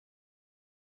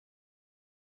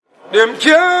Them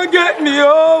can't get me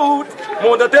out.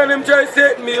 Mother tell them try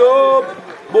set me up.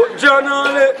 But John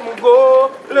let me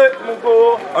go, let me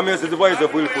go. I mean, it's the voice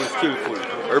of willful, skillful.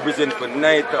 Represent for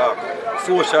Night Talk,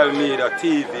 social media,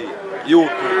 TV,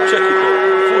 YouTube. Check it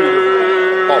out. Fully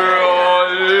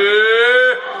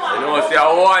you know, see, I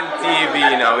want TV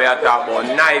now. We are talking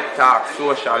about Night Talk,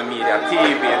 social media,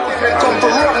 TV. You know, come to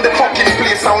run the fucking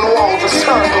place on the wall to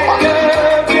circle back.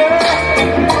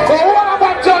 But what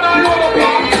about John and Lola?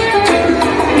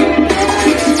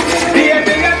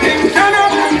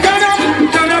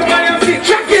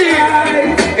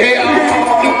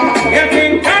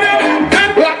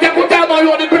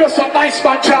 Nice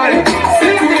man, Charlie.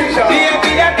 Baby,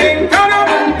 that thing, turn up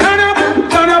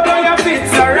on your feet,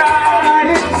 so right.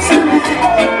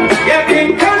 Yeah,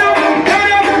 thing, turn up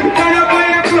on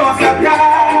your clothes, so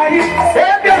right.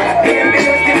 Baby,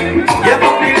 you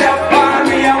put me love for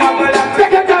me, I wobble up.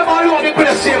 Take your time, all you want to put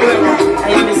a single.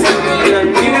 You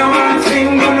know what I'm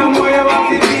saying, you know more about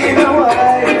the being a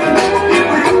wife.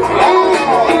 Oh,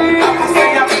 I'm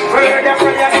saying I'm further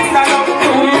from your sister, love.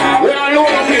 We're all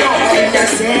over here.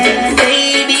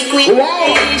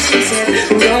 She said,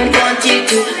 don't want you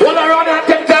to. Well, I run and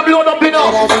take that blown up in us.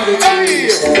 Hey!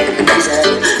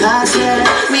 I said,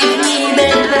 we need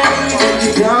better.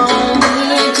 You don't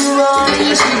need to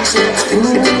worry. She said,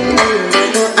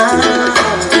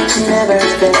 never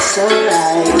felt so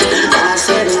right. I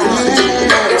said,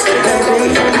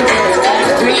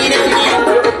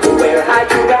 where are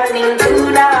you running to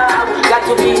now? Got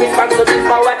to be responsible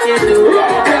for what you do.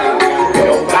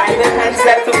 Don't buy the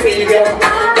handset to feed you.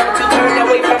 Turn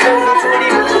away from the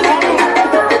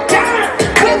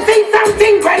we'll see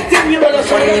something great in you. I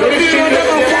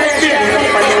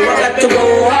got to go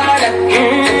harder.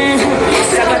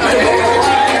 I got to go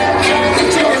harder.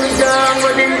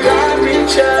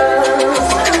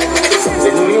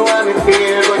 They know you want me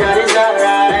feel, but that is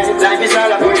alright. Life is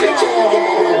all about the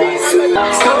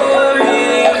story.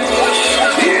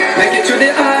 Make it through the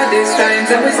hardest times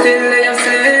and we still lay the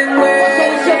same way.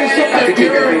 I think you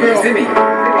can see me.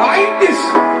 This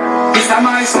is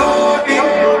my story.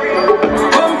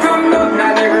 Come from nothing, I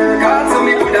never got, so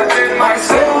me could have tell my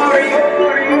story.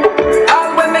 All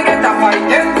when me get a fight,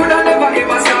 them could have never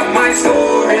ever stop my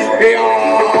story.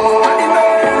 And the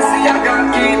mercy I can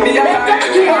keep me alive.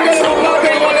 My story.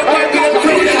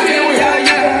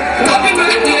 Happy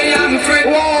birthday, young friend.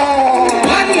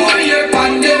 One more year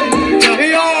on them.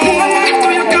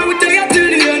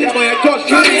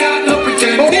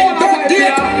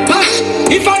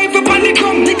 If I ever panic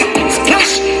come, they got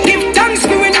splash. Give thanks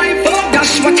for when I fall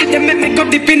dash. Watch it, they make up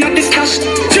deep in the stash.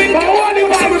 Drink, sorry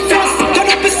fast. Turn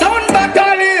up the sound back.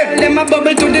 Let my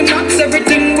bubble to the max.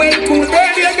 Everything way cool.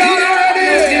 Location,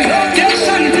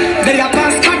 they are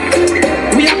pass back.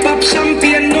 We are pop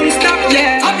champagne non-stop,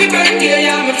 yeah. Happy birthday,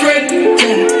 I'm a friend.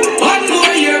 One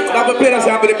more year. I'm going to play that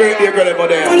song for the birthday girl over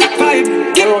there.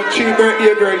 Around 3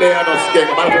 birthday girl there, I'm not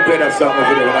scared. I'm going to play that song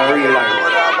over there in real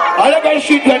life. I like that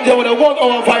shit when they want a 1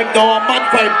 hour vibe now, a man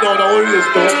vibe now, the whole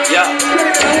list though. yeah.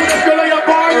 Let's go to your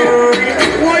party.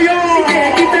 Why yo?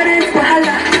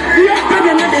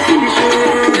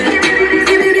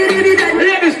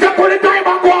 Ladies, step on the time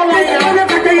and go on right now.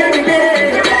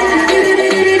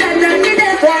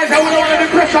 Boys, I want to the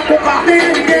pressure cooker.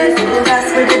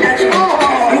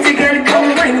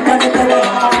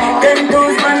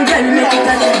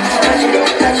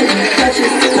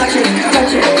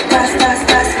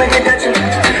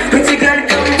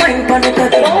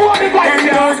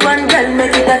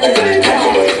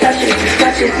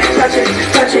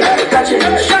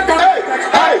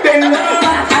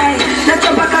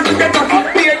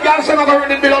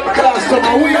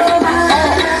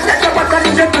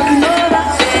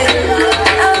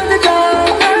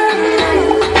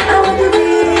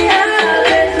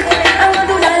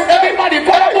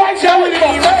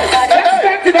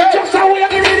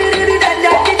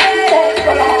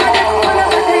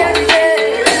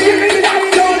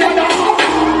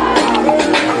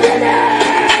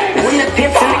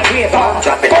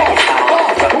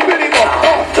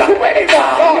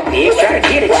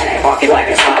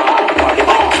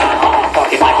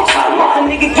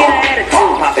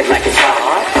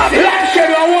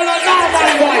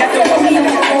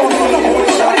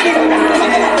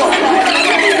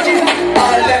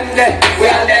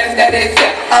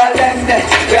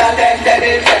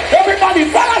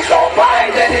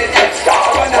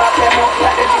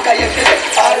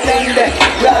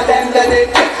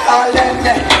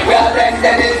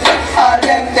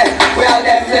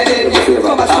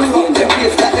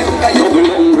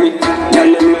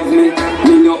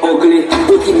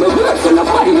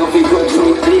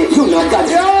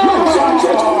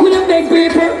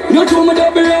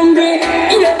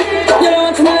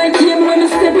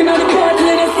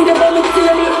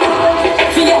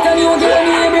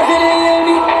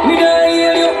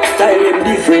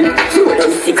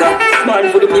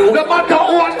 No matter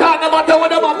what time, no matter what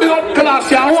them blood class,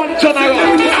 you one general.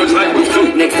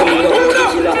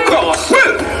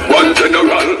 One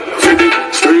general, feed it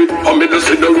straight. I'm in the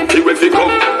city rookie when they come.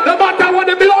 No matter what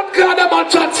the blood class, them a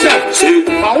chat set. See,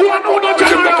 I want one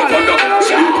general.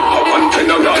 See, one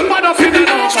general, feed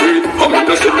it straight. I'm in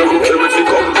the city rookie when they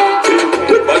come.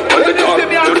 The bad man, the dog,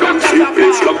 you don't see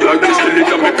face look like this. Till you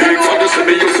got me big for the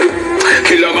city, you see.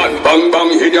 Kill a man, bang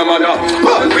bang in your manner.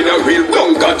 Man with a real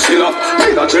gun Godzilla.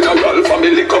 In a general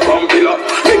family come from pillar.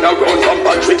 In a round from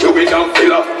Patrick you in a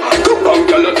filler. Come on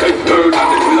girl and take third and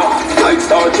the killer. Like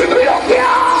star general.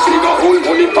 See the whole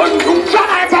money pan you.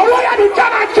 Driver, what are you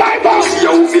doing, driver? See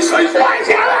your oversize. Why is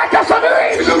your light a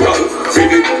submarine? General,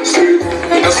 feed it, see.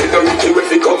 In a city rookie when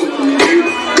they come.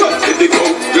 God did they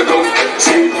come, you know.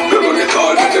 See, they run it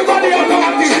all and they come over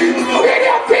now. See,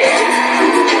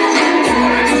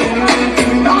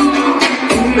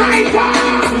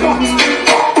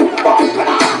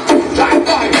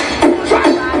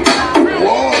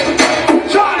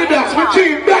 Charlie Blacks with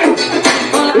Team Bench.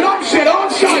 Long shit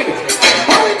outside.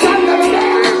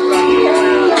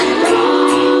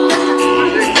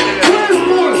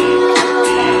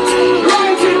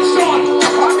 Rising sun.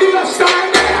 On the star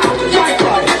there.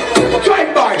 Drive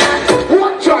by.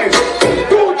 One drive.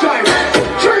 Two drive.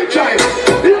 Three drive.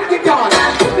 Lock it down.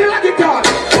 Lock it down.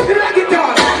 Lock it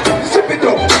down. Sip it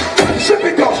up. Sip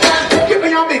it up. Give me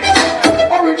your mix.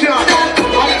 Original.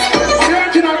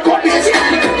 Original cut this.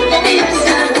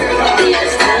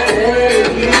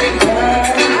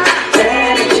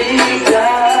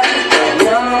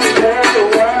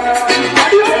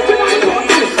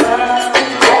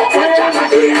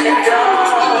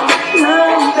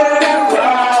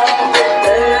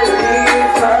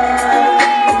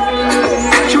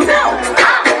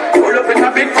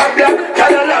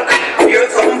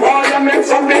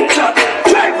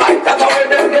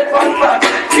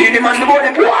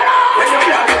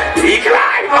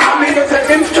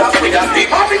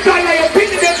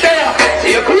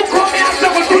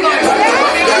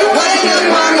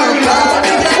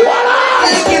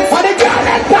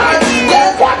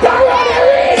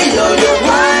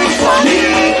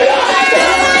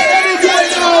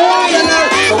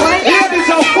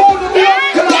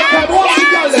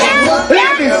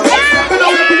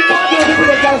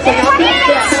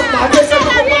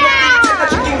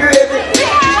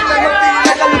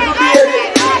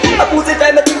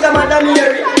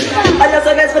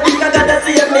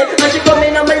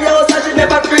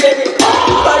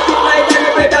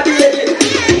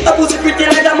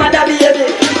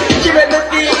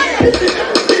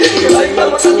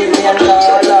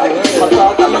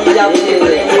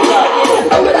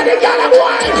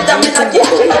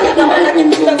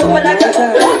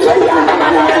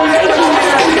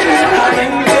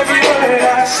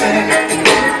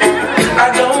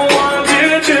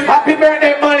 Happy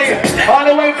birthday, money, all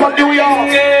the way from New York.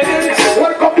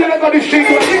 Welcome to the street.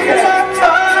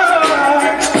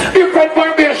 Different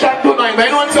formation tonight,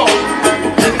 man. What's up?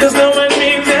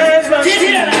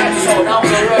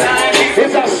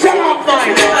 It's a sell-out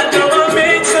night.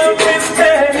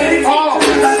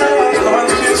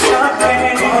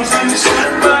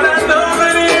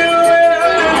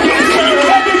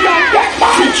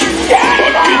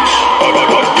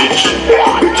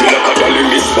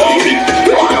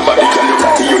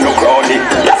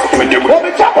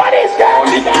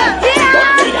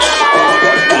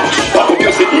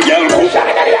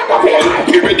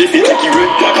 Get ready to take you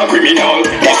like a criminal.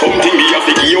 There's something me have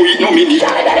to give you, it no mini.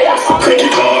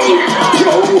 Critical.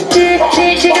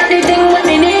 She got the thing with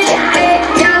me need.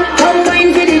 Yeah, come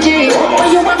wine for the G.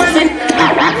 What you want to say?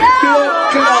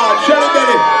 Shelly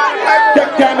Belly.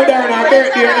 Take time with her on her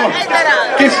birthday, you know.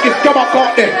 Kiss, kiss, come back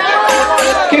out there.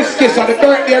 Kiss, kiss on the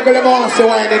birthday, I'm going to answer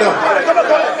wine, you know.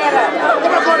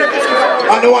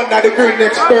 And the one that the girl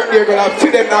next birthday, you're going to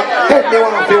see them now. Take me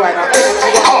one of the wine.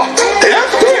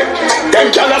 Left way.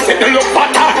 Them gyal say they look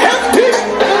fat and healthy.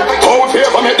 How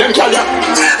favor make them gyal?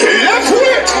 Left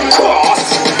way.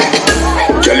 Cross.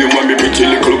 Gyal you want me pretty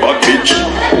little bad bitch.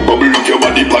 Bubble look your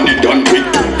body pon the done quick.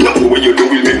 Nothing what you do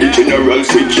will make the general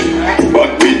switch.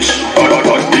 Bad bitch, bad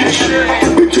bitch.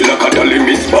 Pretty like a dolly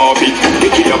Miss Barbie.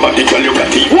 Taking your body gyal you got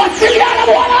it. What's the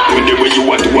other one? When the way you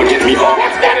want to get me off.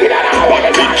 Bad bitch,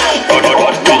 bad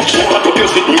bitch. But if you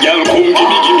sitting gyal come give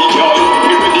me gyal.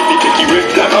 Me ready to take you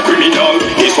like a criminal.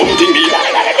 There's something be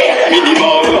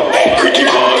minimal,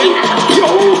 critical. Yo.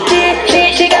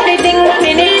 She got the thing with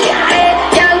me need.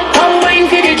 Yeah, come wine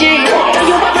for the G.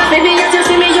 You want to see me, yes you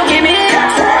see me, you give me.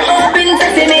 Open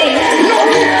sesame.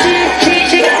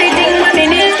 She got the thing with me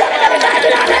need.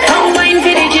 Come wine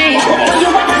for the G. You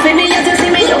want to see me, yes you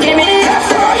see me, you give me.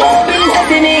 Open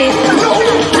sesame.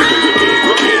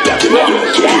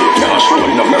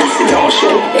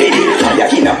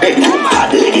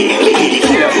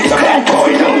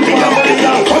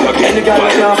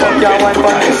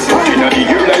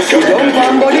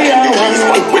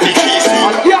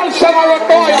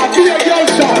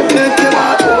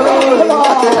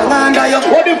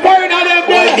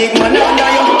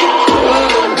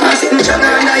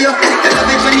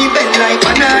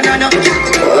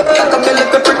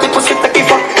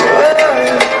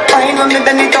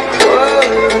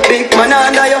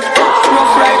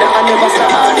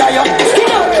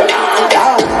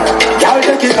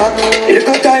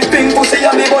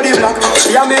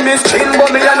 She a me miss chin, but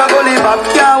me a no go live back.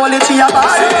 Can't hold it, she a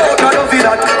buy. No love it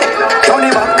that. Turn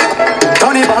it back,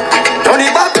 turn it back, turn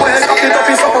it back. Well, cock it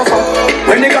up is up for.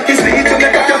 When the cock is sweet, you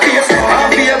make up your face. I'll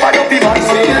be a bad up in my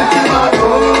soul.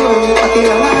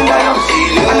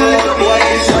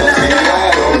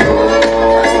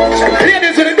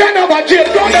 Ladies in the gun of a jail,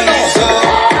 don't know.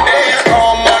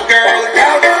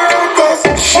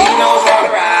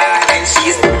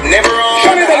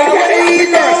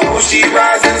 She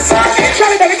rising sun.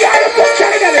 Shut it down, get it,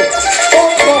 shut it down. Oh,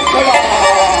 come on.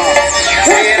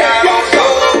 Said I don't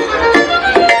know.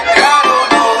 I don't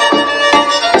know.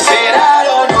 Said I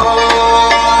don't know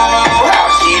how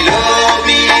she loved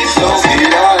me so.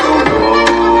 Said I don't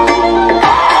know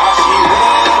how she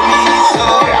loved me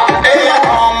so. Hey,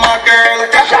 all my girl,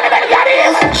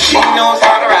 she knows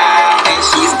how to ride and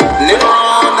she's never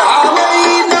on the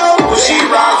highway. No, she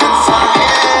rising sun.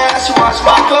 Yeah, she watch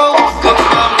my clothes.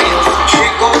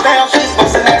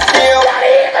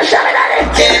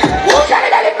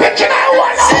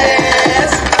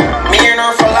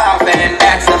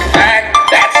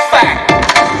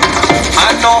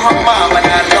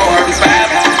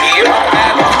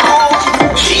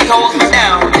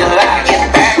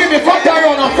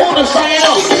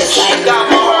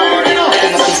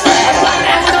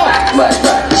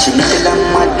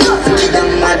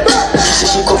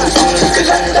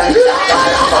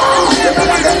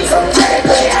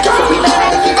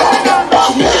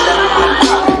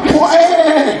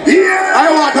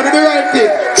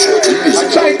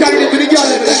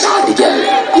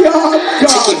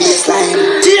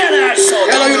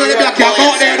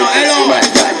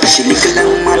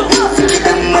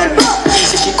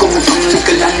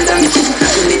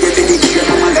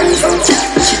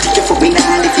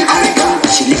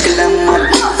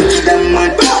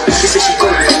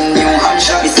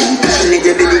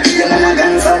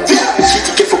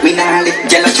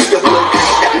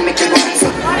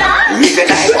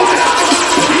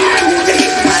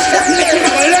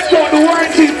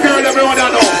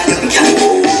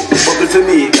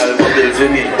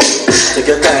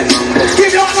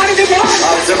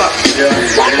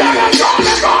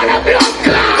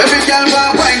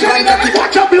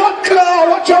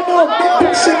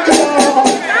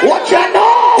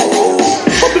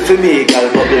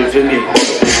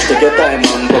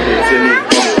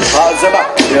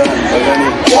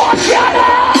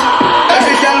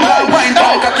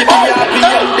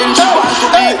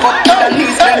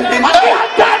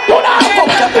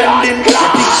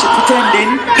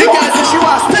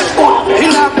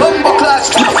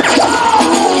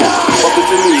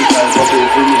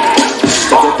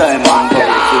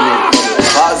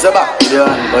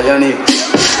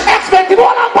 Expect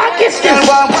one on Pakistan. Girl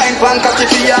want wine pan cocky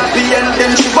for happy and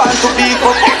then she want to be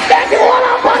up. Expect one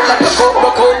on Like a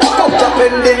cup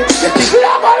pending.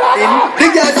 The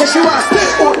girl say she want stay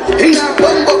out in her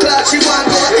bumbo clock. She want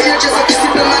go out here just to kiss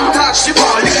the man talk. She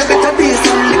want little bit of this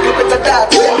and little bit of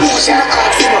that. You know she not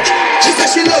ask too much. She say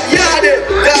she love yardie.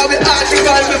 Girl with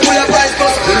article we full of price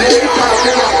bus. I'm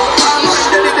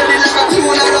daddy like a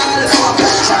funeral.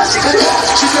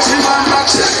 She say she want back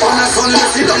shot on a Sunday.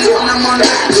 She don't want a Monday.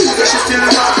 Tuesday she still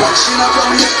want back. She not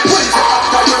come yet. Wednesday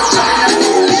after work.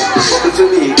 Bubble to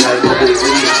me, girl, bubble to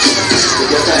me.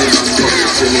 Take your time and bubble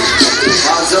to me.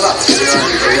 Hands up,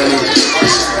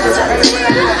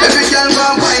 every girl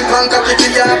want wine, pan cocky to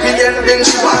your happy ending.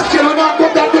 She want kill her, not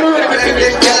put that to her.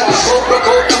 Every girl broke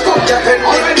out, fuck your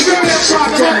pending. She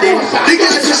pretending. The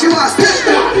girl say she want step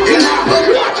in her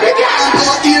bubble. And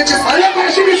our ear just I love her,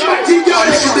 she be smarty girl.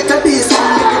 Little bit of this,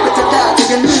 little bit of that.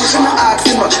 You know she not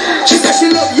asking much. She say she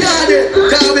love yardie.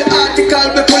 Girl with article,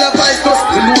 we full of vice bus.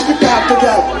 You know the talk to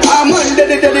girl. I'm on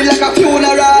daddy like a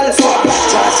funeral. So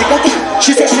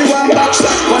she said she want back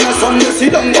shot. When a Sunday she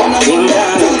don't gonna win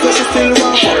that. Tuesday she still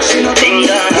want fuck. She not ting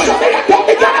down.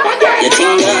 You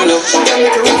ting down up.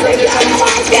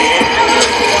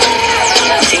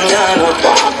 Ting down up.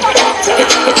 You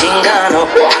ting down up.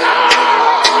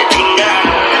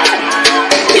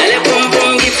 Y'all boom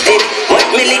boom gifted. What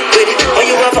me liquid? When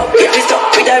you have a get me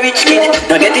stuck with a rich kid.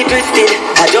 Now get it twisted.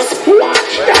 I just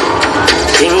watch that.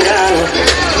 Ting down up.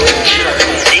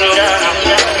 Ting down up.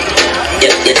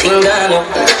 You ting down up.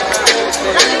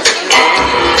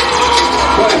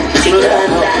 Ting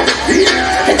down up.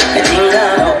 Ting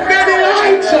down up.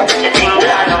 Ting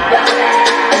down up.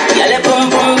 Y'all boom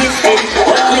boom gifted.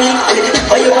 What me lifted?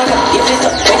 Oh you wanna give it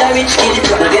up with a rich kid?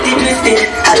 Now get it twisted.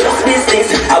 I just business.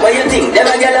 How you think? Them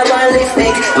a gyal a want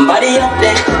lipstick. Body up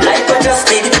there, like what just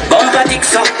did. Bumper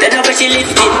ticks up, then up she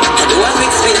lifted. I do a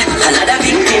quick spin, another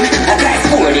victim. I cry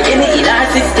for the enemy in our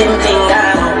system. Ting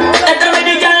down. That's the way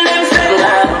the gyal them sing.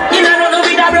 You know run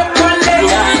with a broke one leg.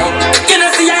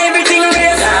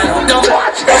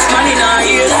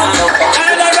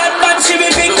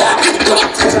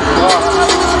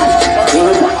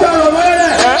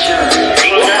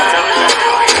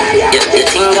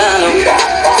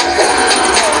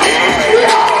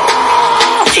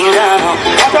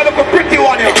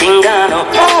 thing gone up.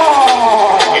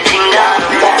 The thing gone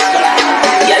up.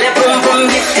 Girl, you boom boom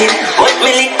gifted. What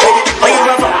me liquid? Oh, you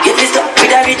have up. Get this up with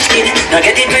a rich kid. Now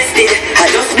get it twisted. I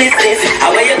just business.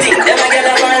 How you think? Them a girl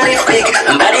a one lipstick.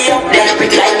 Body up there,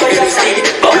 pretty like what you said.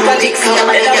 Bumper dicks, I'm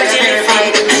a little bit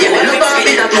lifted. You will look up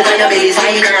with that look on your belly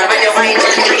side. Girl, when you find your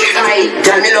belly side.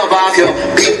 Tell me love off you.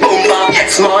 Big bumper,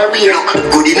 small wheel.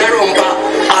 Good in a rumper.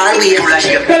 All we have flash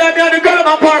you. Tell me on the girl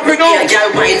I'm parking on. Yeah, girl,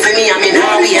 wine for me, I'm in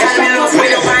all we have. Tell me love when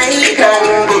you find it.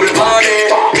 Bubble party.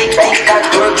 Tick, tick, tack,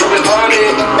 work, trouble party.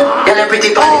 Girl, a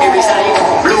pretty body every side.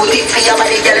 Blue tick for your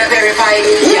body, girl, verified.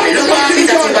 Yeah, look off it,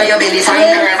 that's by your belly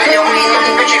side. Girl, when you wine,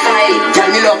 I'm petrified. Tell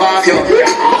me love off you.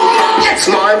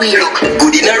 Small wheel,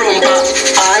 good in a rumper.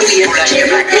 All we have flash you.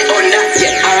 Me under,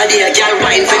 yeah, all day, girl,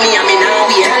 wine for me, I'm in all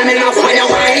we have. Tell me love when you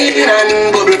wine and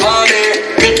bubble party.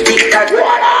 Tick, tick, tack,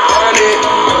 party.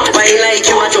 Wine like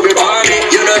you a trouble party.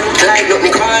 You know, like nothing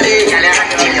crowded. Girl, I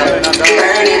tell you,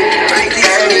 burning,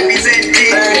 burning,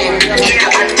 burning. Yeah,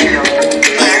 I tell you,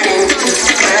 burning,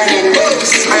 burning,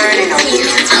 burning.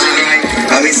 Alright,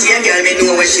 when we see a girl, me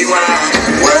know what she want.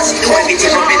 Once she do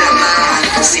everything up in her mind.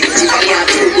 See it, if I want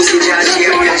to pussy jar, she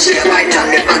a real, she a bite on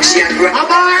the back, she a grab.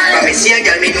 When we see a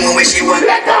girl, me know what she want.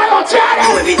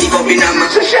 Do everything up in her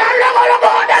mind.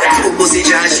 Two pussy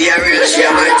jar, she a real, she a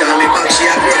bite on the back, she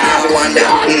a grab. I wonder,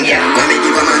 when me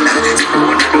give a man that.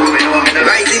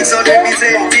 Rising sun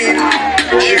representing.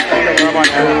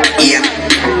 Yeah.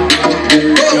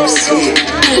 Oh, see.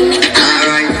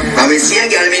 Alright. When we see a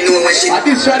girl, me know what she want.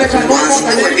 Once she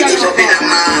do everything up in her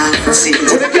mind. See it.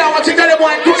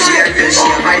 She a real, she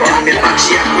a bite on the back,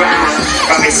 she a grab.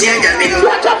 When we see a girl, me know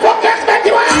what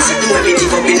once she do everything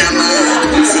up in her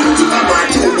mind. See it. If I want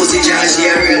two pussy jar,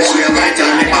 she a real, she a bite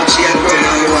on the back, she a grab.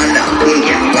 I wonder,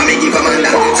 when me give a man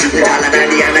that. Taller than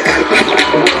the other can.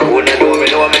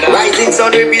 Rising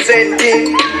sun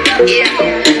representing. Yeah.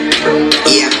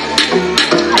 Yeah.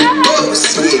 Oh,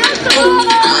 sweet.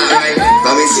 Alright.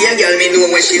 When we see a girl, me know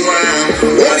what she want.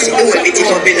 Once she do everything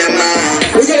up in her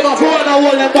mind. We gave a phone and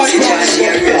hold them back. She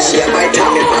a real, she a bite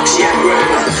on the back, she a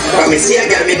grab. When we see a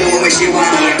girl, me know what she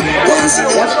want. Once she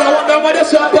do. Watch the one down by the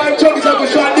sun, by Chuck, so we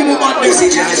shot the woman. She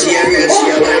a real, she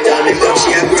a bite on the back,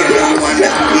 she a grab. I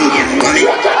wonder. When me.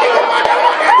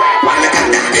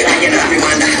 I can have you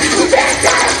wonder. I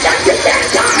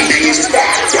mean, I used to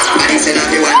but it's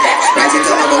enough you wonder. Rising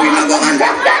to above, we might go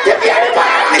under.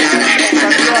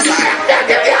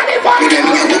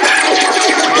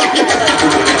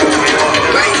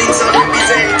 Rising sun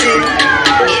representing.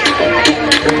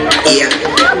 Yeah.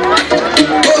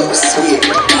 Oh, sweet.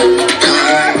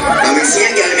 Alright. When we see a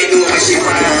girl, we know what she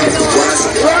wants.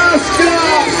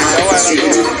 See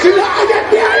it.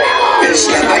 Well,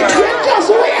 she a bite up.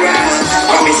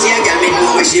 When we see a girl, we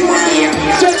know what she wants.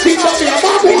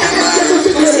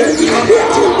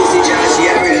 She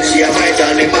a real, she a bite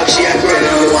on the back, she a grab.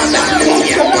 When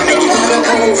me give her a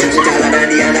come, she taller than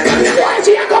the other guy.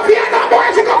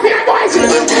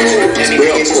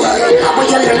 How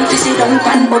you learn to sit down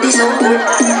and body so good,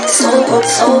 so good,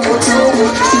 so good, so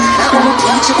good. I wanna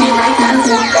teach you the right and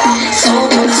good, so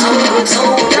good, so good, so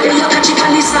good. How you catch it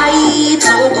on the side,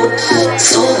 so good,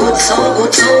 so good, so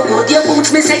good, so good. Your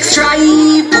boots me sex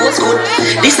stripe, pose good.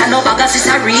 This a no baggers, this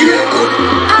a real good.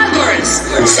 All girls,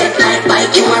 set like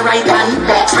bike in my right hand,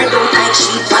 spread out like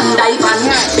sheep and dive on.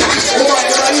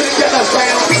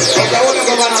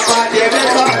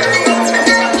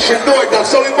 She know it,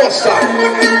 that's so we must start.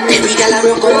 Every girl a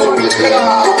rock out, every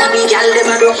girl dem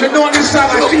a rock. She know this song,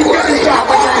 I think this song.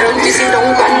 This is down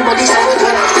one body so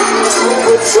good, so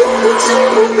good, so good, so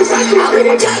good. I'm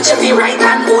gonna teach you the right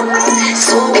and good,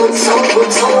 so good, so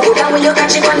good, so good. And when you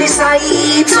catch it on the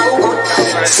side, so good,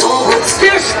 so good.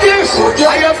 This,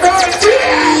 I am dirty.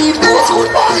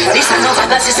 This is no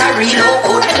baggers, this is a real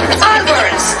good. All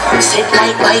girls, sit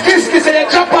like bike. This is the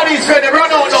Japanese when they run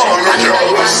out now.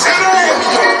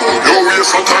 No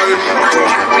waste of time.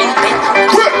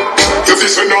 If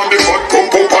this is on the fat,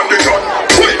 pump up on the gun.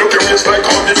 Wind up your waist like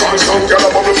on the fans. Some girl a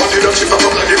bubble for the left, she's not the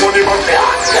money man.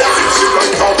 If this is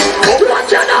like that,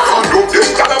 come on, look this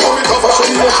girl a bubble for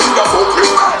some more thing that's open.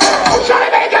 Shall I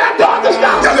make it? I don't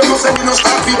understand. Girl, you know say we no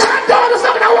stop it. I don't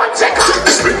understand in 1 second.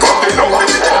 This big pop, they know when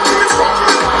it's on the front.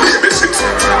 Baby, sit.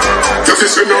 If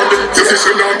this is on the, if this is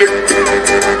on the,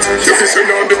 if this is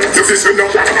on the, if this is on the.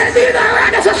 Shall I make it?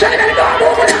 That's a shame I don't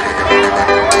over there.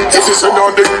 If this is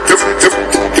on the, if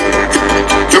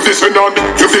this is on the,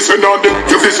 if this is on the,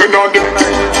 if this is on the,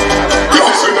 if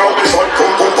this is on the,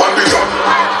 pump up on the gun.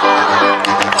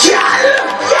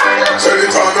 Sell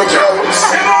it on the girls.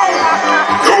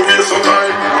 No waste of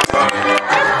time.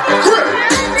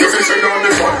 If this is on the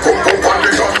pump up on the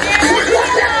gun.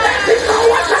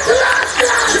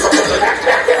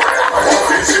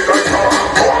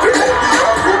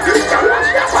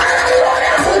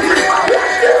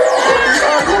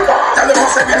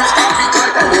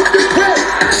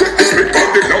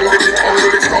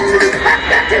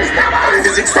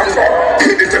 stand up.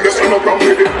 Hit it till the sun up and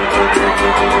with it.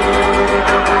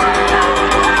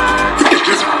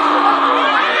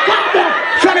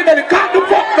 Charlie Belly, cut the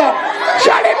fuck down.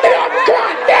 Charlie Belly,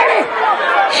 come Belly.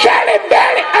 Charlie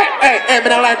Belly. Hey, me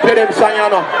not like play them song, you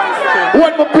know.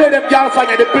 When me play them girl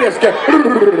song, the place get.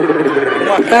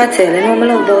 Cartel, you know me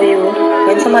love about you.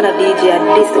 When some other DJ had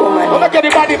this woman. Look at the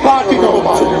body party now.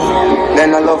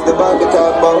 Then I love the body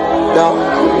talk about. Now,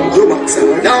 you max.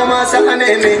 No more sucker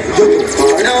name me.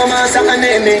 No more sucker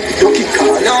name me.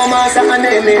 No more sucker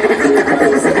name me.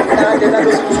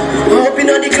 Hoping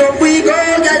on the club we go,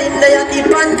 girl in there keep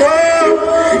on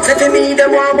toe. Say to me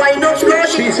them want wine up slow.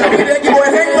 She's a big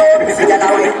boyfriend low.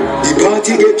 The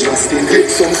party get Justin, get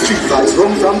some street vibes.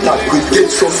 Run from that quick, get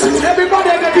some. Everybody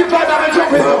get the bad and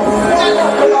jump it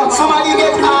down. Somebody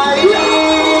get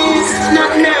ice,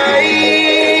 not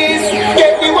nice.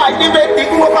 Get the white, the red, the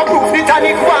overproof, the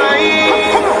tonic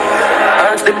wine.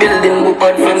 Ask the building, book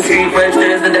out from 3-5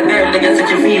 stairs. And the girl, they get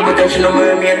such a feel, but she no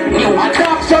mermaid. New. I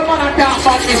talk some man, I talk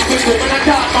about this quickly, man, I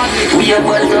talk about this. We have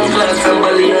one from class from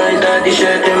Bali, and the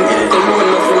shirt them. Come on,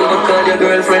 no fool, but call your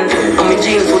girlfriend. And my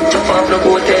jeans would chop off no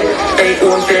hotel. Hey,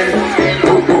 won't tell.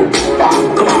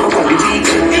 Come on, the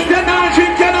weekend. You're not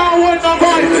drinking, you're not holding no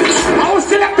boy. I was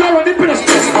selected on the place.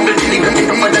 I'm the chili, I'm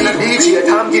tougher than a DJ.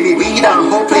 Time give me weed and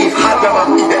hopefully hot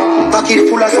rubber. Pocket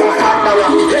full of some fat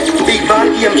dollar. Big ball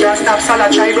game, can't stop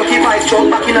salad. Try rocky vibes,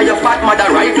 choke back in your fat mother.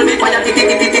 Right to the fire,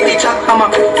 titi, chop, come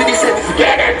on. To the set,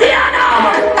 get it,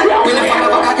 Diana. When the fire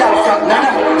back, I can't stop, nana.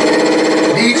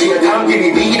 DJ, time give me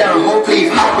weed and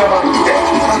hopefully hot rubber.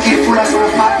 Pocket full of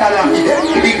some fat dollar.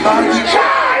 Big ball game,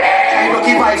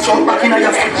 rocky vibes, choke back in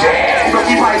your fat.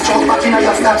 Rocky vibes, choke back in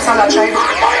your stop salad. Try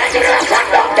fire,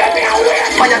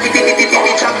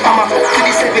 titi, chop, come on. To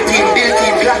the 17,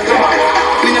 built-in black, come on.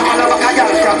 We never love a guy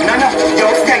from nana. Yo,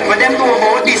 stank, but them know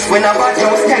about this. When I bought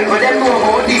yo, stank, but them know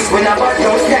about this. When I bought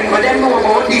yo, stank, but them know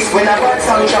about this. When I bought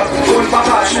sound shop, old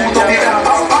papa shoot up the car.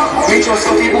 Me just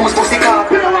got the booze, pussy car.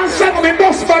 You know what I'm saying? Me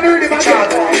boss man early, man.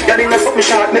 Y'all in a something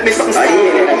shot, make me something start. Say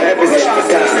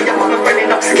you want me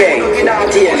running up skank. Tina, and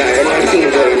king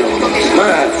going on.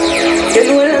 Man, you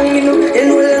know long me know, you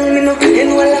know long me know, you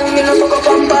know long me know, fuck up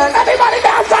on back. Everybody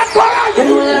dance that for us. You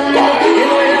know long me know, you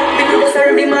know long me know,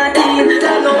 serve the Martin.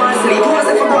 That no one sleep, who was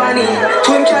it for Bonnie? To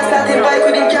him try starting bike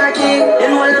with him khaki. You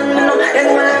know long me know, you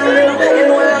know long me know, you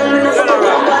know long me know, fuck up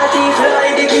on party.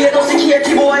 Fly the gate, no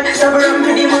security boy, stop around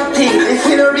to the map team. If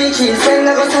we no reach it, friend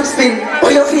I go top spin.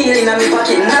 What you feeling on me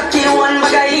pocket? Napkin one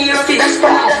bag of hero for that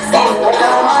spot.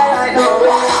 Down my right now,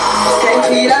 can't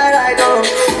feel alright now.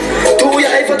 2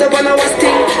 years for the one I was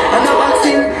thing, and a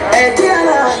vaccine. Hey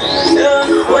Diana,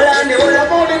 hold on, hold on.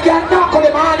 Money can't knock on the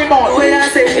money, man. What I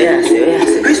say? Yes.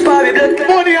 Chris Parry blood.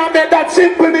 Money I made that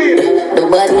simple me. The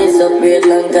badness up great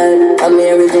long time. I'm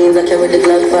Mary James, I carry the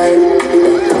Glock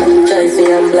 5. Try see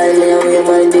I'm blind, me and we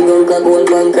mind the gun, cause gold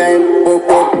pan crime.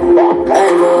 I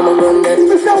know I'm a gun dead.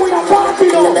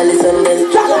 Another listen this.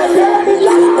 Sleep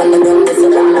on the gun, this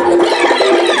up on the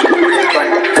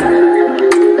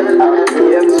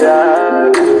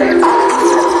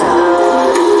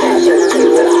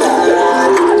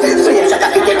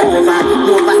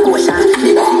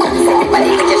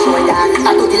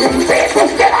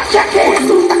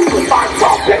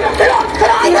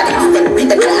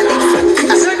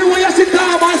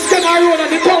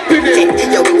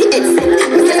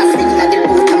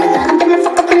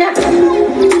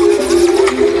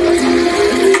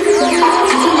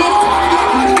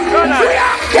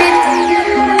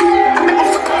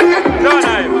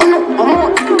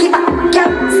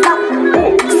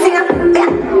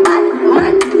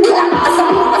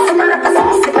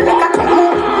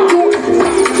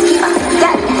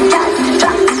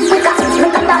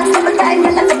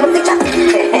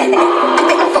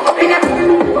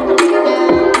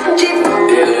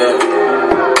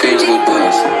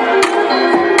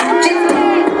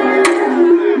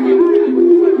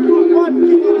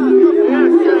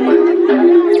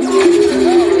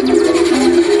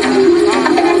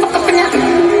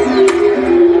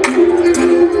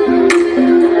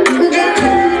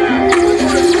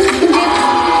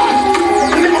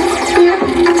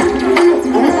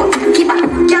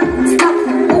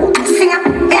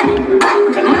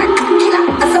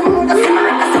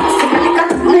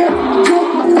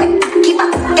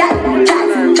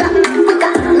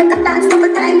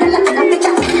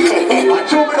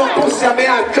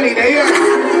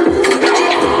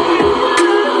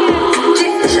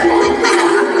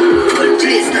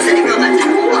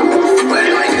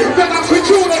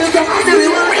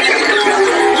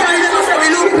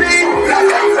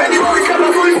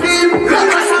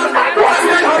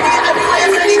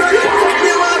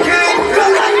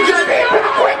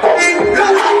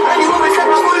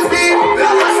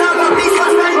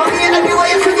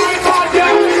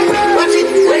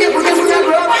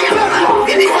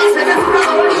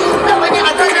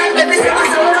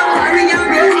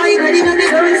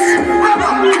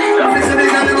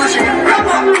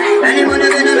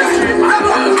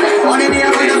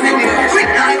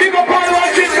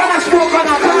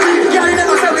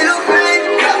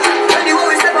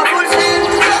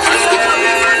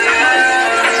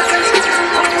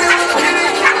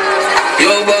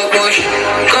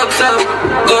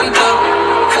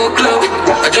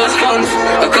bounce,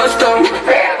 a custom.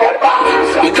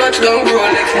 We touch down,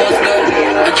 Rolex must down.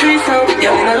 A threesome,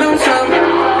 yeah, in a lump sum.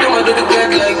 Don't do the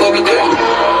good like bubble gum.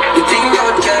 The thing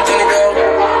out, can't turn it down.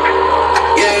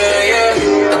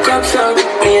 Yeah, a cop song,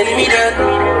 me enemy that.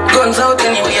 Guns out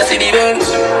anyway, I see the guns.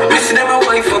 Listen to my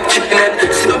wife up, chicken head.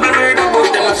 See double murder, but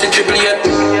them I see triple yet.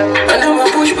 And then I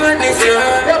push badness,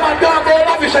 yeah. Yeah, my dog,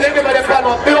 all of us, everybody plan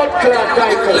on blood clot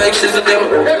title. Like she's a them.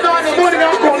 They know the money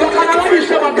now come, look at all of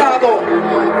us, my dog.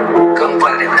 Come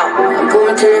on, it now. I'm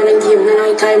going to turn and give me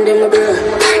night time, them a girl.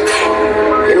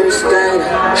 You know, style.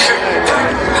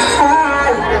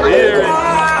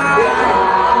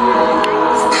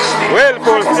 Well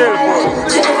full, still full.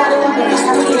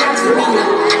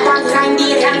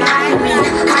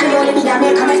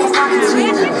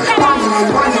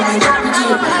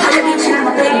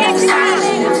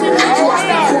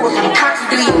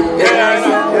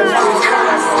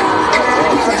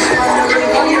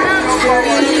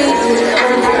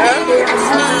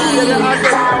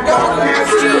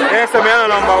 Yes, I'm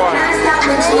number one.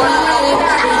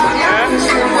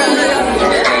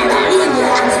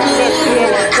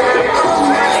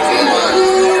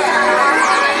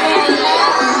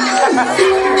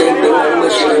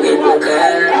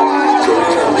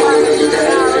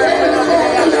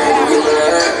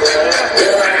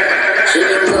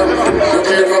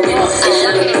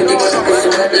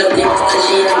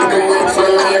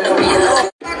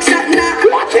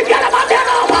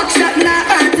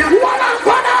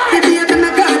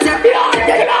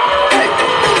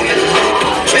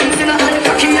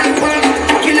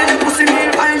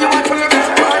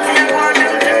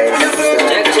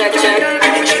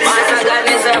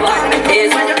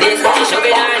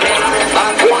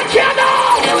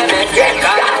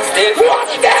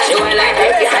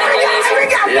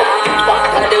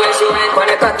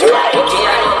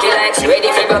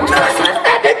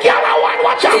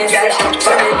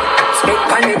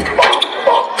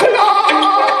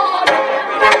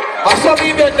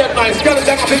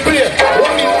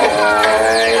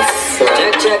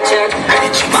 Check.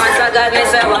 Master God, me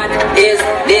say what is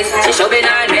this? She show me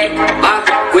her neck, back,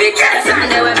 quick. That's something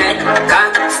that we make,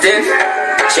 cock, stiff.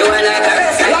 She went like her.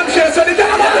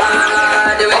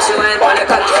 The way she went on the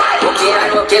cut,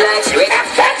 walkie like straight.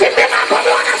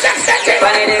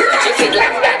 Funny day, she fit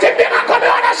like that.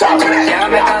 Yeah,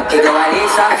 me cocky go a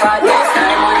Lisa for this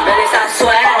time on belly, I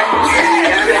swear.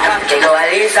 Yeah, me cocky go a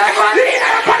Lisa for this.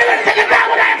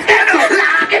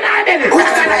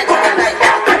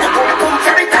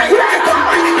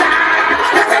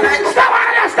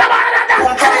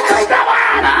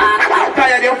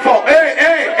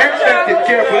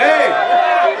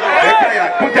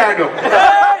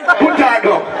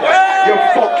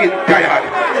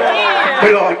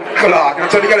 Clark, I'm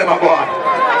trying to get him a boy.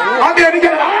 I'm here to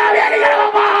get him a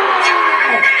boy.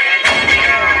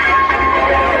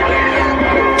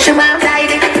 She want ride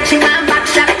it, she want back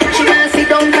shot, she want sit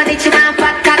down for it, she want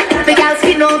fat cat. Big girl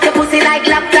skin out your pussy like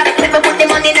laptop. Never put the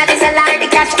money in the salary, the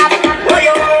cash up.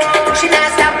 She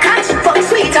not stop catch, fuck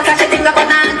sweet, after she think about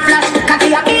non flash. Cocky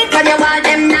a beat when you want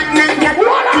them knock, get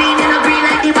clean in a green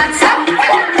like the WhatsApp.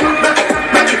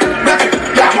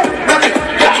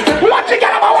 What you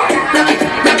got about?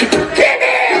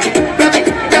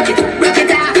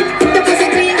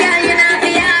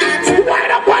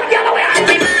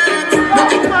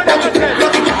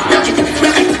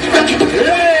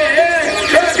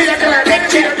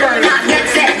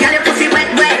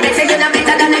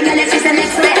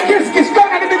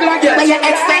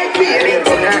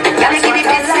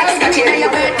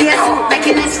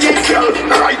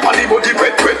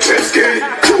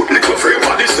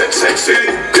 Sexy,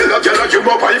 kill a girl like you,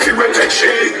 my wife, you went like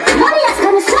shade. Money has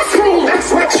come stress me. That's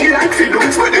what she like, fi do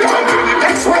for the family.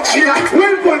 That's what she like.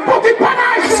 Well, put it on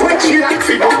ice. That's what she like,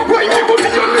 fi do. Wine the body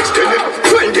and extend it.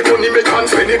 Find the money, make hands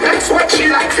spend it. That's what she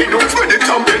like, fi do for the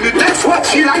company. That's what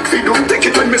she like, fi do. Take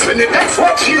it when me spend it. That's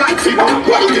what she like, fi do.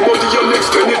 Wine the body and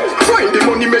extend it. Find the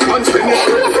money, make hands spend it.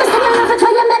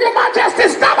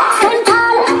 Justice, stop.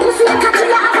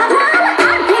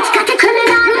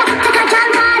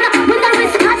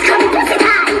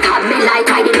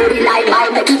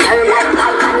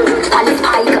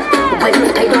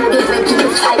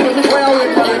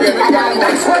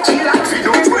 That's what she like, fi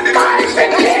do for the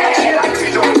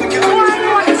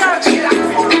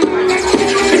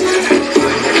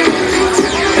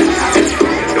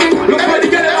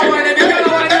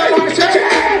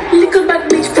Little bad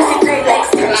bitch pussy tight like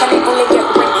stitch. And it only get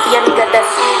wet, see a nigga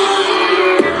that's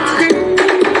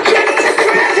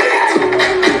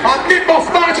I'm big boss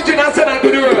marching and send out to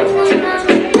the world.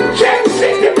 James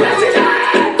is the president.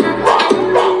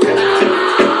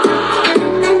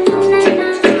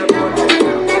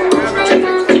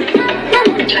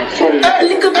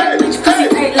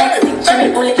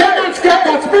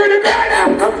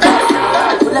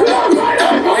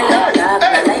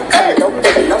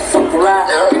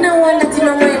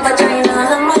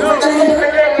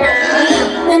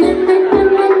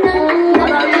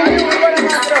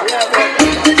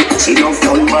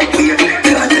 Don't back here.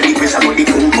 Can't tell the pressure but the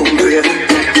boom boom brave.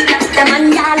 The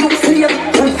man ya look slave.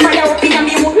 Fire up in a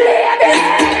me wood.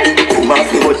 Come off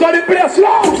the wood. So the place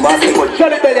low. Come off the wood. Show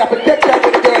the belly up and take care of the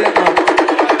girl, man.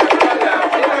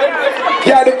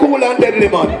 Yeah, the cool and deadly,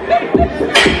 man.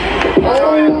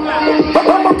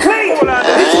 I'm clean.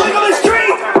 This way on the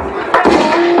street.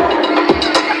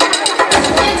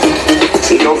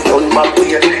 She don't turn back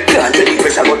here. Can't tell the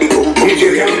pressure but the boom boom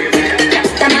brave.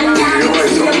 The man ya look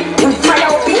slave. Fire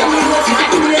up in a me wood.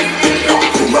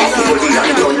 Come off the body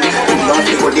and done. Come off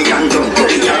the body and done.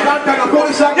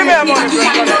 Give me a moment.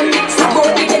 Support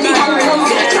me, then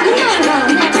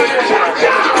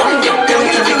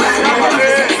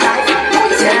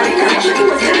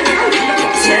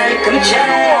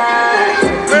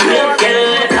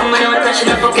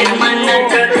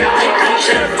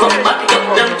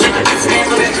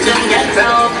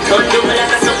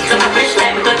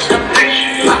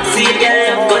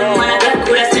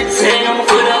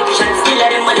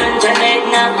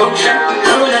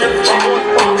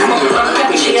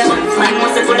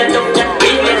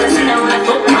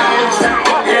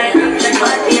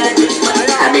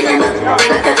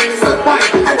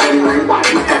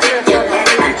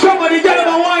Somebody get him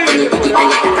a wine.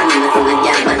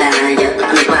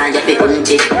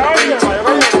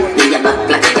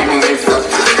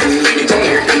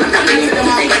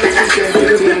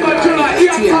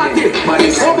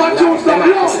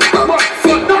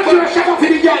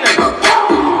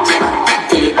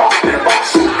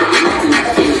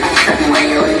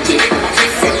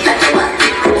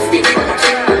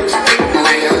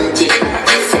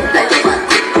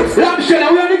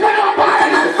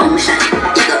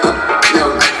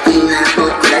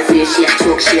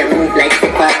 She a move like the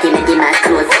party, make it my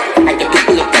clothes. I get the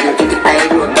beat and get the pie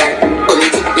road, girl. Only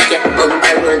tip like your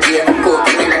bumper road, yeah. Coke,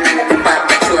 when I know the park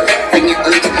patrol. When you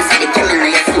only tip, you see the camera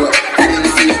on your floor. And you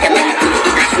see the camera, you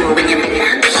see the show. When you make it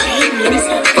on the shit, you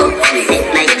see the book. Sit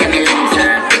like camera,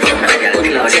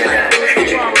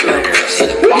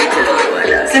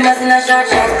 Simas in a short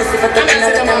shot, pussy for the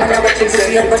another time. I'm watching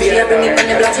pussy up, but she a bring it on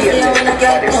the block. She a wanna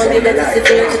get on the bed, she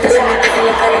feel it, she tell me pussy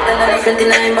like carrot and I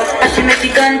 29 bucks. And she make she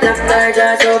contact her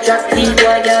jaws up, drop team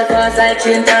boy, girl fast like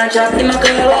train and chop. See my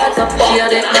girl what's up, she a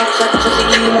dead knock shot, so she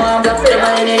give me more block. The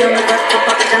man in the room, got to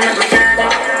pocket and not my yard.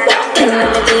 Killing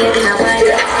me the bed in a white.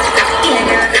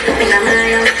 Yeah, girl, pick up in a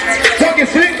mile. Fuck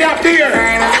it, sling that beer.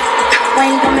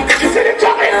 Wine for me, she said it's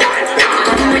chocolate.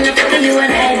 When you put you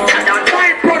and I know.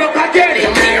 Product again.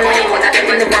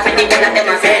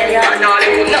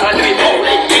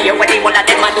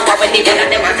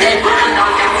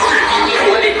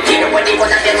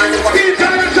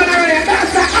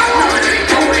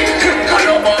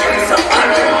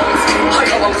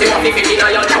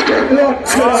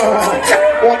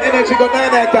 One energy go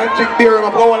 9 night and drink beer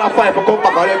and go on a 5 and come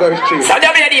back on Lagos Street. So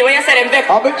WD, when you say them back,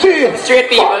 I'm a chief. straight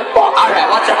people. Alright,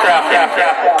 what's your craft?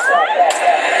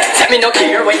 Tell me no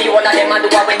care when you one of them and do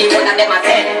what when the one of them a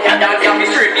say. You don't tell me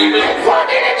straight people. One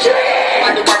in the tree.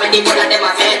 And do what when the one of them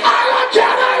a say. I want you.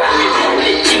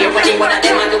 When the one of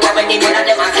them and do what when the one of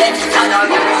them a say. I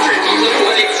don't tell me straight people.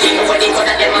 When the one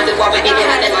of them and do what when the one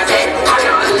of them a say. I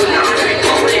don't do nothing.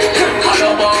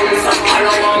 Hello bones,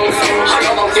 hello bones,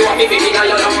 hello bones. You want me to be in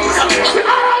your lungs? Hello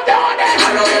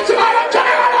bones,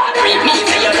 me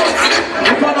say you don't see.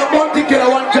 If I'm a bounty killer,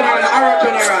 one general, our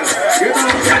general. You know.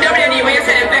 So WD, when you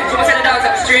say them back to the dogs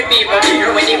of street people. Here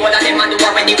when the one of them and do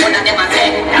what when the one of them a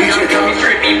say. You don't tell me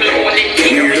street people only.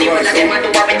 Here when the one of them and do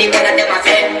what when the one of them a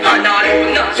say. And all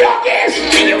you know, jockeys.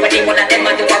 Here when the one of them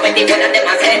and do what when the one of them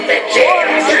a say.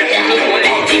 Street people only.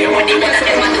 Here when the one of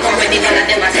them and do what when the one of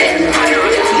them a say.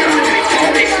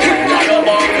 Hello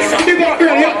bones. Big up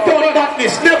here, you don't know that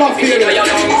this never feel it.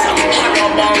 Hello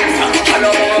bones.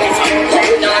 Hello bones.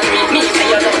 Not me say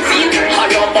you don't see.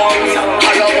 Hello bones.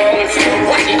 Hello bones.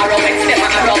 Why the arrow makes them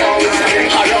hello bones.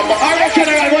 Hello bones. Alright,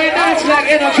 general, when you dance like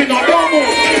energy, no, don't move.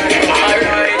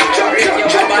 Alright,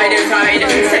 you're by the side.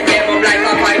 Set them up like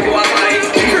a fight to a fight.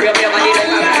 Free up your body like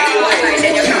a fight to a fight.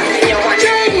 Then you can't see your one.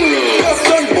 Just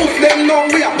don't put them, no,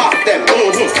 we are back them.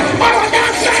 Alright,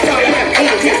 dance like them.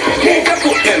 Move your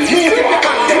foot them, move your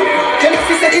hand them. Can you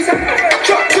see this?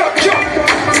 Chop, chop, chop.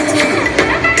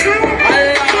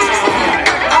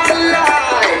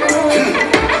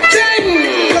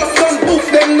 Just don't poof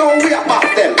them, no, we are back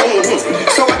them.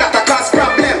 So that a cause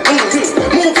problem.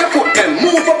 Move your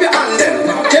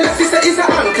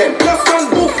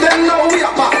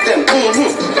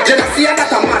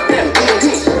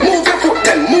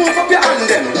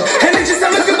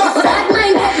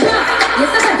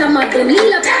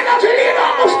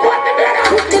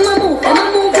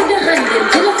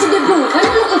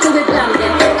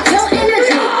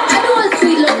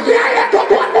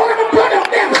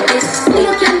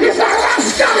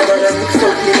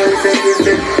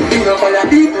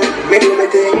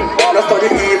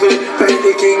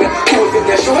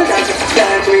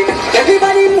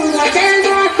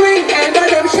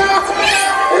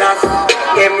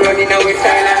now we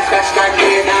style and crash that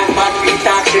day and bad we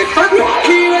talk shit.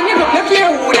 Me when you come, you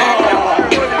care who that.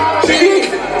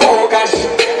 See? Oh gosh.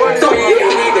 So you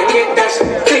need to get dash.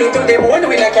 Clean to the one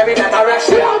we like carry that a rush.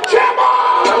 Now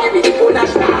give me the full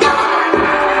dash.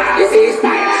 You see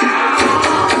style.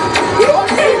 You know.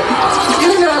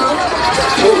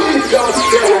 Just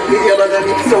tell me the other than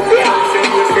so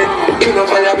you know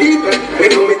for your people,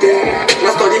 we do it there.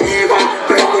 Not study evil,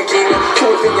 break the king.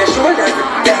 Put in your shoulders,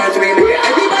 dance with me.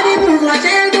 Everybody move, watch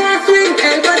elbow and swing,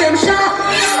 elbow them sharp.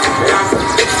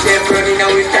 Them running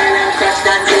now with style and crash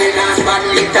that day, dance bad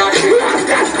lead touch.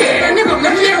 And they come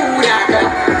to play who that.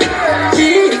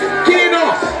 Gee,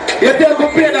 Kino, you tell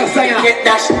me play that song. get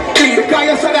dash, clean. Because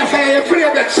you said that song, you play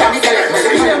that song.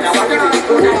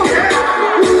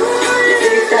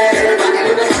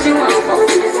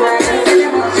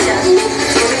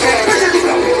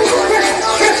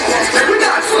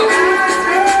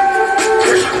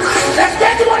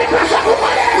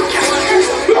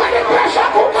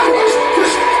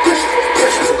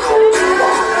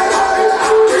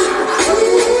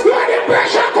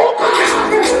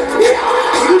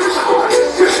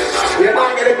 You're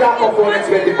not going to talk about phone and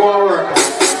spend the more work.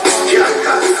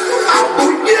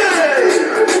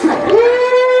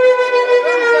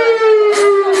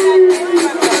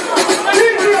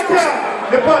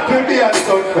 The party will be at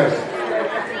Sunfest.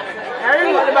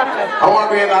 I want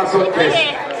to be at Sunfest.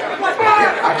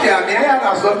 I can't be at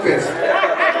Sunfest.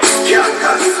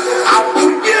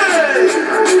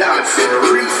 Dancing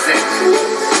reset.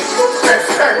 Let's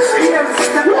dance.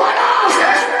 What up?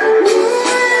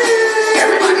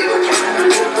 Everybody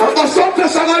I'm a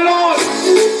Sunfest and alone.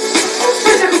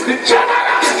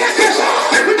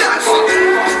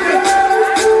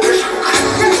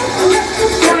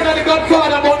 Turn on the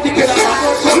Godfather about the killer.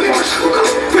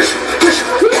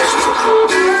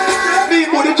 Me,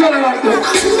 put the general there.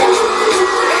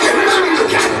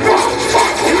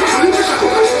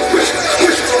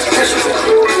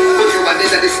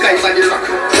 the sky by the rock.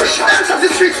 Dance of the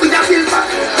streets with a hill back.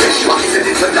 What is it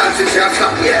for dancing can't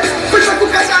stop? Yeah. Push up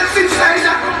with a dancing style.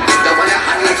 The one that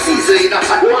had like Caesar in a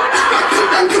hot water.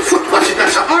 Down to foot, watch it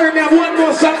dash up. I remember one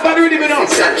more song, but read him enough.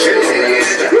 It's that chilling.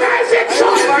 Rise it,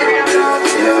 son.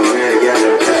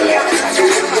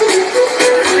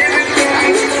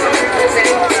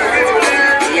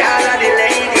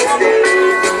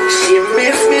 She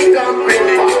miss me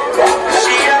company.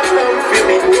 She has come for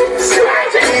me.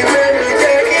 Even the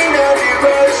taking of the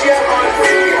world, she on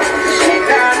free. She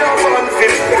not no fun for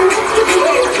me.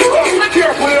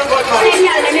 Careful, you don't go now.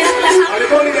 I'm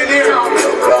calling the name.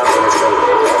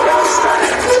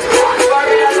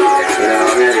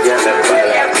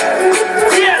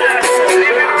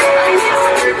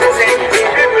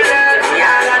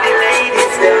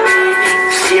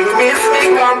 She miss me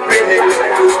company.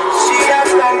 She has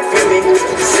come for me.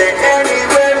 Say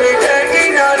anywhere we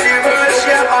taking on the world,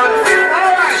 she on free.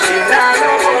 She not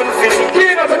no fun for me.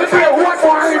 Clean up and play one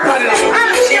more iPad.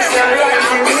 She's a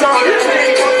rising sun.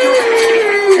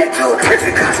 Let's go,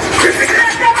 Critica, Critica,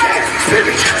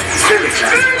 spiritual,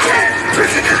 spiritual,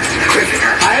 Critica, Critica.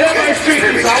 I love my street,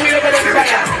 so I will never let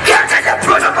fire.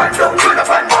 Run up and down, run up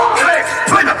and down,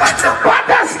 run up and down. What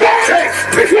the scale?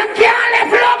 You can't let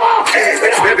me go.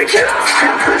 Spiritual,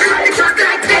 it's not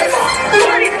like this.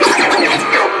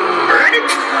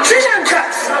 Sri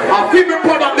Lankas, I'll keep it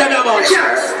put on the level.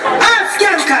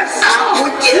 Afghanas,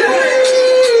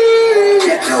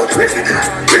 let's go, Critica,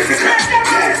 Critica,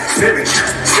 spiritual,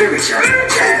 spiritual,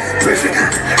 Critica,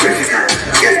 Critica,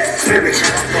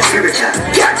 spiritual, spiritual.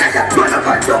 Run up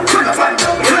and down, run up and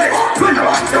down, run up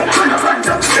and down, run up and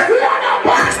down, spiritual.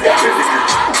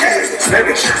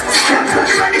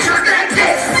 Everybody's not like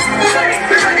this.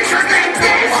 Everybody's not like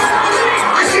this.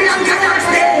 I see them get on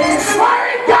this.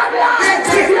 Everybody's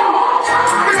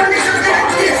not like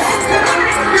this.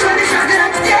 Everybody's not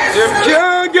like this. Them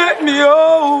can't get me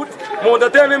out. Mother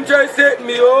tell him try set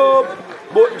me up.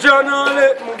 But Jana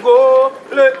let me go,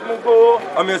 let me go.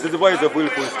 I mean, the voice of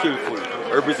willful, skillful.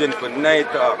 Represent for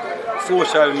Night Talk,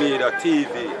 social media,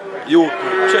 TV, YouTube.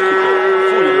 Check it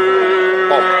out. Fully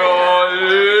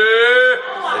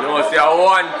You know, say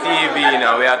one TV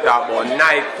now. We are talking about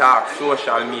Night Talk,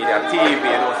 social media, TV.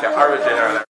 You know, say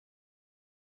original.